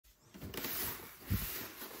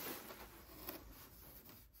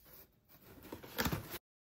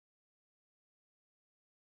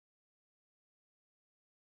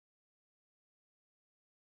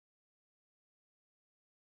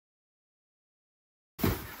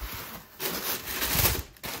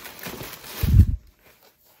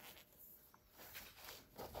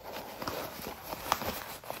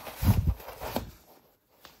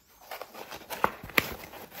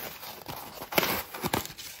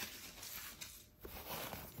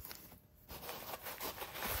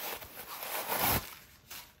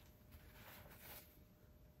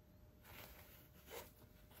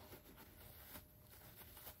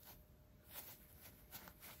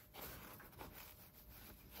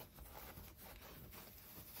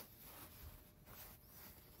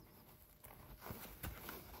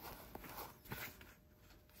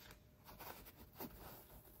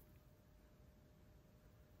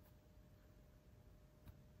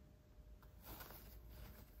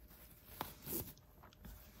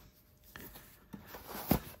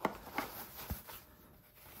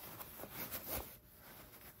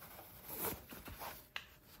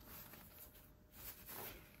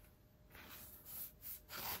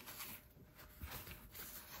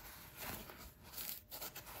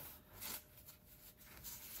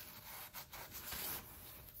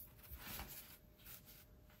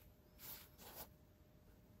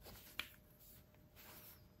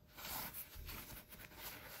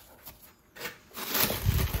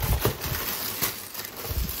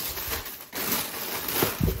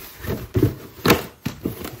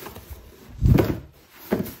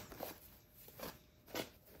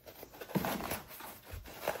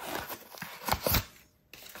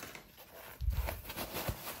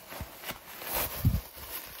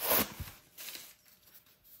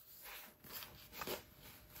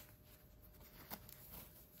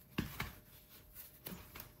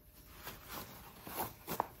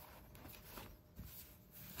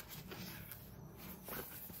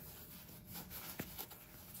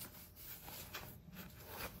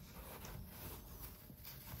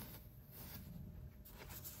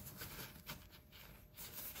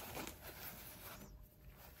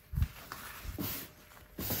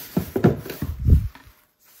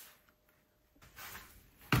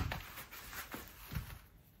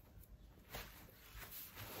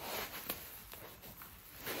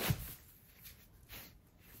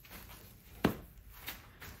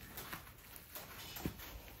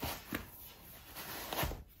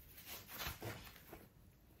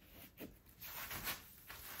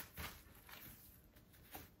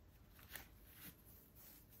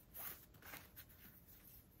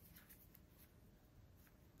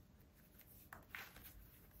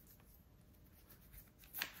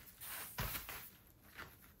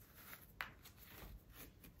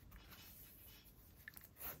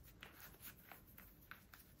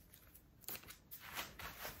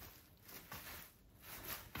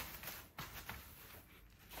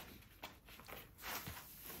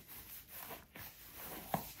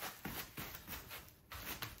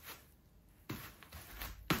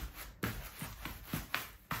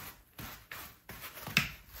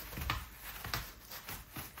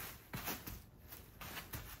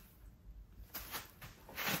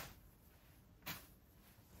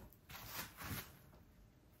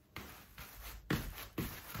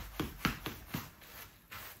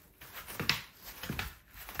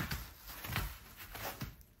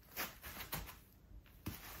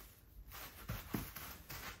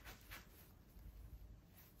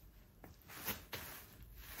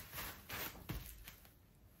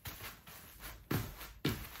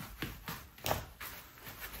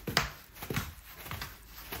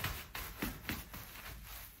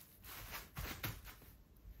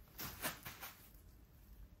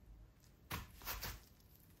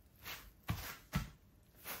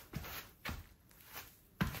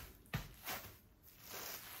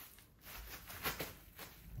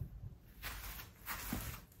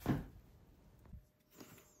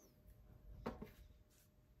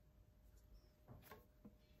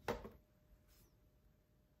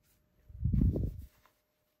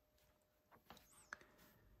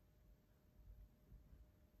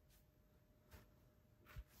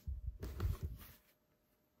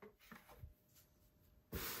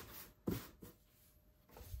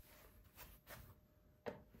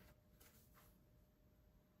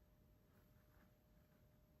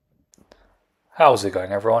How's it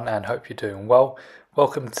going, everyone, and hope you're doing well.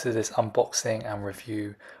 Welcome to this unboxing and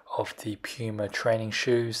review of the Puma training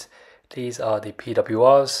shoes. These are the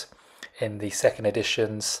PWRs in the second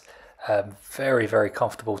editions. Very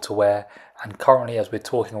comfortable to wear, and currently, as we're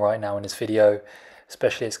talking right now in this video,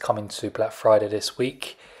 especially it's coming to Black Friday this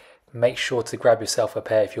week, make sure to grab yourself a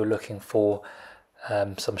pair if you're looking for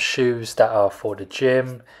some shoes that are for the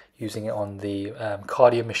gym, using it on the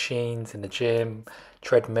cardio machines in the gym,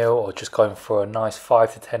 treadmill, or just going for a nice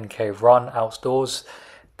 5 to 10k run outdoors.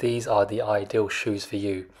 These are the ideal shoes for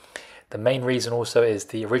you. The main reason also is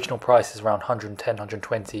the original price is around 110,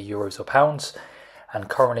 120 euros or pounds, and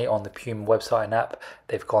currently on the Puma website and app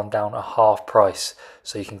they've gone down a half price,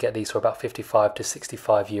 so you can get these for about 55 to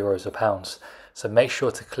 65 euros or pounds. So make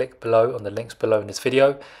sure to click below on the links below in this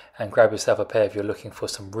video and grab yourself a pair if you're looking for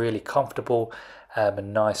some really comfortable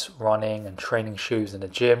and nice running and training shoes in the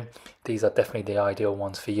gym. These are definitely the ideal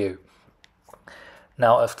ones for you.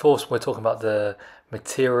 Now, of course, we're talking about the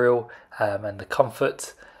material and the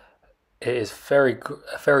comfort. It is very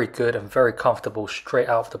good and very comfortable straight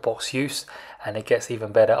out of the box use, and it gets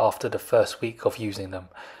even better after the first week of using them.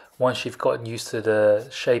 Once you've gotten used to the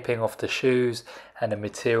shaping of the shoes and the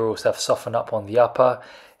materials have softened up on the upper,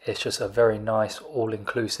 it's just a very nice,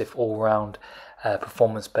 all-inclusive, all-round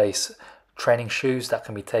performance-based training shoes that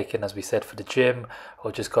can be taken, as we said, for the gym,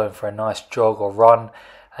 or just going for a nice jog or run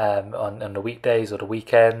on the weekdays or the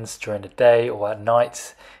weekends, during the day or at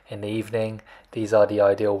night, in the evening. These are the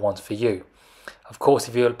ideal ones for you. Of course,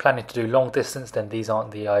 if you're planning to do long distance, then these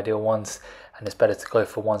aren't the ideal ones, and it's better to go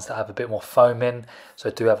for ones that have a bit more foam in. So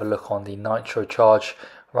do have a look on the NITRO Charge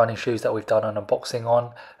running shoes that we've done an unboxing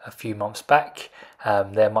on a few months back.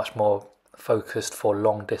 They're much more focused for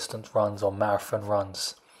long distance runs or marathon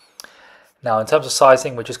runs. Now, in terms of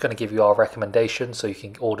sizing, we're just going to give you our recommendations so you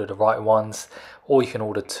can order the right ones, or you can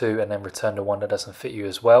order two and then return the one that doesn't fit you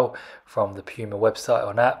as well from the Puma website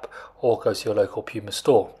or app, or go to your local Puma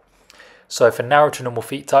store. So for narrow to normal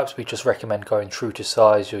feet types, we just recommend going true to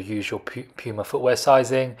size, your usual Puma footwear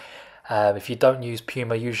sizing. If you don't use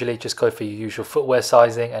Puma usually, just go for your usual footwear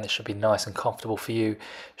sizing and it should be nice and comfortable for you.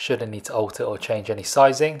 Shouldn't need to alter or change any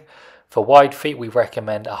sizing. For wide feet, we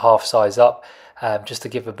recommend a half size up, just to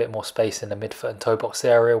give a bit more space in the midfoot and toe box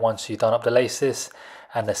area once you've done up the laces.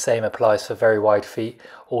 And the same applies for very wide feet,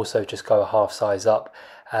 also just go a half size up.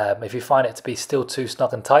 If you find it to be still too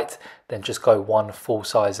snug and tight, then just go one full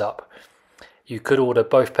size up. You could order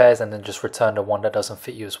both pairs and then just return the one that doesn't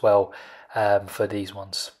fit you as well for these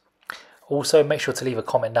ones. Also, make sure to leave a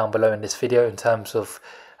comment down below in this video in terms of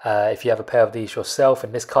if you have a pair of these yourself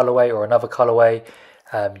in this colorway or another colorway.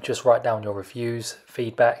 Just write down your reviews,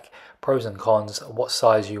 feedback, pros and cons, what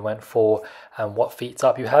size you went for and what feet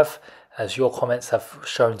type you have, as your comments have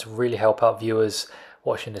shown to really help out viewers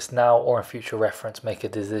watching this now or in future reference make a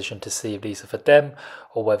decision to see if these are for them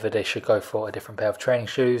or whether they should go for a different pair of training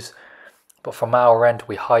shoes. But from our end,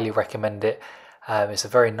 we highly recommend it. It's a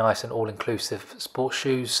very nice and all-inclusive sports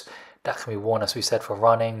shoes that can be worn, as we said, for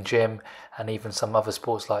running, gym, and even some other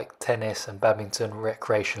sports like tennis and badminton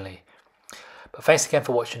recreationally. But thanks again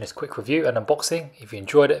for watching this quick review and unboxing. If you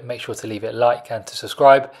enjoyed it, make sure to leave it a like and to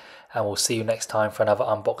subscribe, and we'll see you next time for another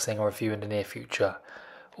unboxing or review in the near future.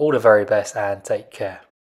 All the very best and take care.